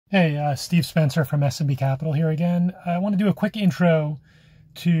Hey, Steve Spencer from S&B Capital here again. I want to do a quick intro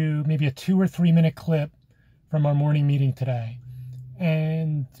to maybe a 2 or 3 minute clip from our morning meeting today.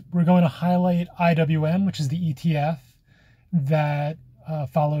 And we're going to highlight IWM, which is the ETF that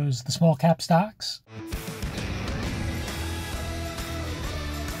follows the small cap stocks.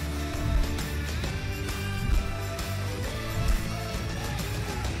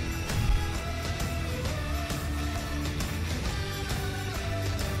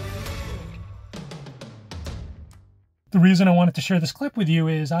 The reason I wanted to share this clip with you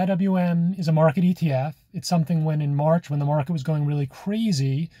is IWM is a market ETF. It's something when in March, when the market was going really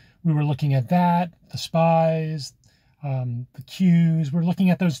crazy, we were looking at that, the SPYs, the Qs. We're looking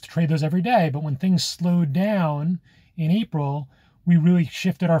at those to trade those every day. But when things slowed down in April, we really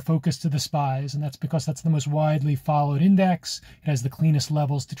shifted our focus to the SPYs, and that's because that's the most widely followed index. It has the cleanest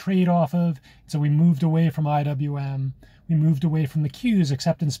levels to trade off of. So we moved away from IWM. We moved away from the Qs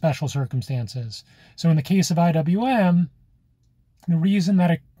except in special circumstances. So in the case of IWM,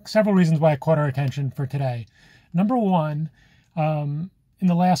 several reasons why it caught our attention for today. Number one, in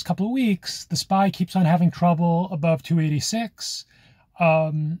the last couple of weeks, the SPY keeps on having trouble above 286.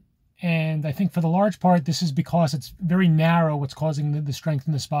 And I think for the large part, this is because it's very narrow what's causing the strength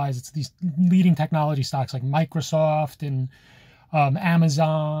in the SPYs. It's these leading technology stocks like Microsoft and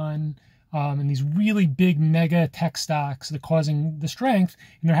Amazon, and these really big mega tech stocks that are causing the strength,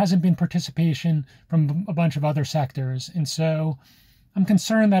 and there hasn't been participation from a bunch of other sectors. And so I'm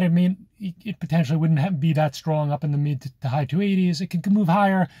concerned that it potentially wouldn't be that strong up in the mid to high 280s. It could move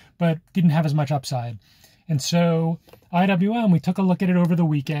higher, but didn't have as much upside. And so IWM, we took a look at it over the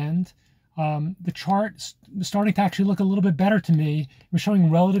weekend. The chart was starting to actually look a little bit better to me. It was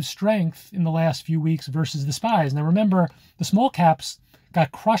showing relative strength in the last few weeks versus the SPYs. Now remember, the small caps got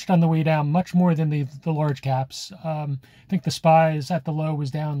crushed on the way down much more than the large caps. I think the SPYs at the low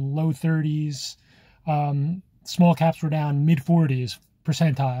was down low 30s. Small caps were down mid 40s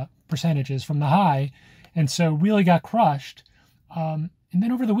percentages from the high. And so really got crushed. And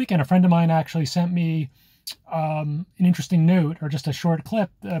then over the weekend, a friend of mine actually sent me an interesting note, or just a short clip,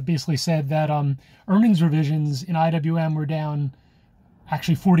 basically said that earnings revisions in IWM were down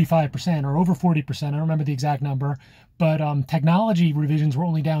actually 45% or over 40%. I don't remember the exact number, but technology revisions were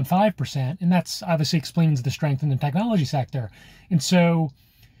only down 5%. And that's obviously explains the strength in the technology sector. And so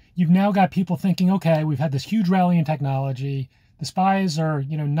you've now got people thinking, okay, we've had this huge rally in technology. The SPYs are,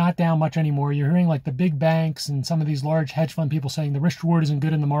 not down much anymore. You're hearing like the big banks and some of these large hedge fund people saying the risk reward isn't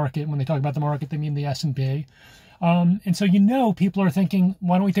good in the market. When they talk about the market, they mean the S&P. And so, people are thinking,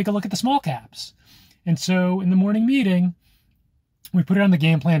 why don't we take a look at the small caps? And so in the morning meeting, we put it on the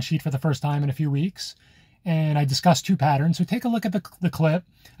game plan sheet for the first time in a few weeks. And I discussed two patterns. So take a look at the clip.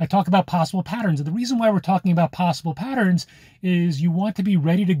 I talk about possible patterns. And the reason why we're talking about possible patterns is you want to be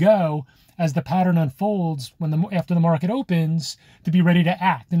ready to go as the pattern unfolds after the market opens, to be ready to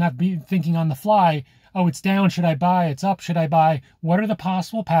act and not be thinking on the fly, oh, it's down, should I buy? It's up, should I buy? What are the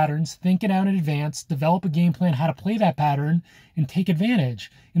possible patterns? Think it out in advance, develop a game plan, how to play that pattern, and take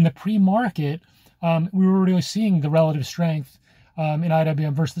advantage. In the pre-market, we were really seeing the relative strength in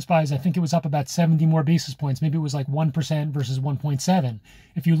IWM versus the SPYs. I think it was up about 70 more basis points. Maybe it was like 1% versus 1.7.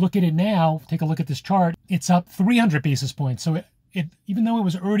 If you look at it now, take a look at this chart, it's up 300 basis points. So even though it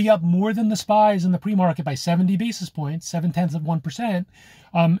was already up more than the SPYs in the pre-market by 70 basis points, 0.7%,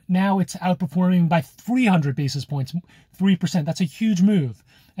 now it's outperforming by 300 basis points, 3%. That's a huge move.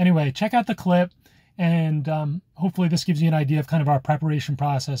 Anyway, check out the clip, and hopefully this gives you an idea of kind of our preparation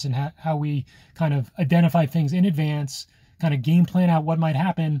process and how we kind of identify things in advance, kind of game plan out what might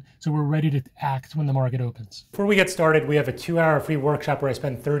happen so we're ready to act when the market opens. Before we get started, we have a 2-hour free workshop where I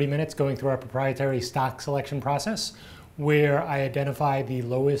spend 30 minutes going through our proprietary stock selection process, where I identify the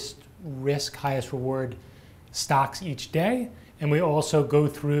lowest risk, highest reward stocks each day. And we also go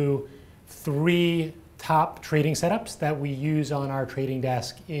through 3 top trading setups that we use on our trading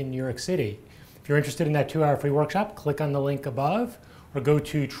desk in New York City. If you're interested in that 2-hour free workshop, click on the link above or go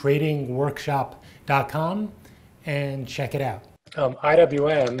to tradingworkshop.com and check it out.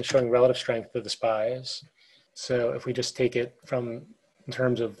 IWM is showing relative strength of the SPYs. So if we just take it in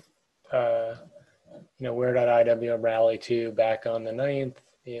terms of where did IWM rally to back on the 9th?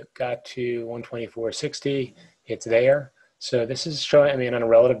 It got to 124.60. It's there. So this is showing, on a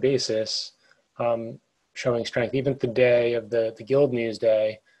relative basis, showing strength. Even the day of the Guild News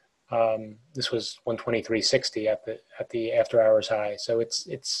day, this was 123.60 at the after hours high. So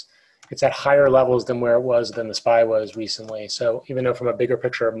it's at higher levels than where it was than the SPY was recently. So even though from a bigger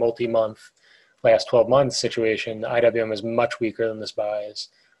picture, multi-month, last 12 months situation, the IWM is much weaker than the SPYs.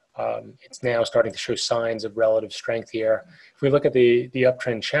 It's now starting to show signs of relative strength here. If we look at the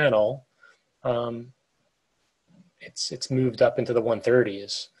uptrend channel, it's moved up into the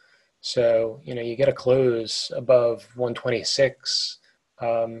 130s. So, you get a close above 126.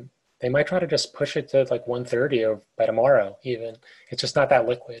 They might try to just push it to like 130 or by tomorrow even. It's just not that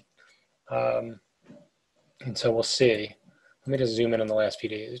liquid. And so we'll see. Let me just zoom in on the last few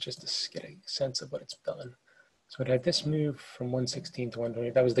days just to get a sense of what it's done. So it had this move from 116 to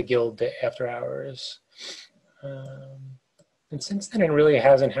 120. That was the guild after hours. And since then, it really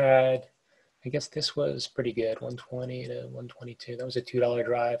hasn't had, I guess this was pretty good, 120 to 122. That was a $2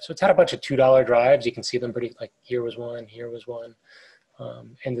 drive. So it's had a bunch of $2 drives. You can see them pretty, like here was one, here was one.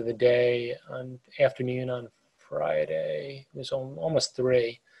 End of the day, on afternoon on Friday, it was almost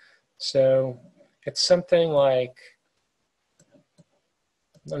 3. So it's something like,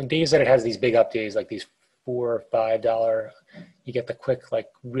 on days that it has these big up days, like these $4 or $5, you get the quick, like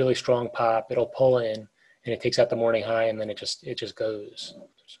really strong pop. It'll pull in, and it takes out the morning high, and then it just goes.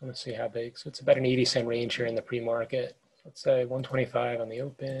 Just want to see how big. So it's about an 80-cent range here in the pre-market. Let's say 125 on the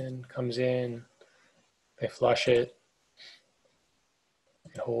open, comes in, they flush it,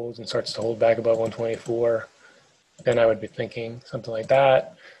 it holds and starts to hold back above 124. Then I would be thinking something like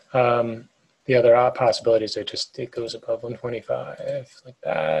that. The other possibilities are just it goes above 125 like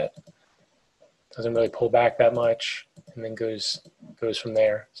that. Doesn't really pull back that much, and then goes from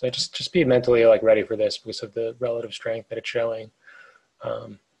there. So just be mentally like ready for this because of the relative strength that it's showing.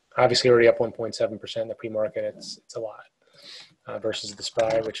 Obviously, already up 1.7% in the pre-market. It's a lot versus the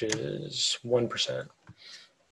SPY, which is 1%.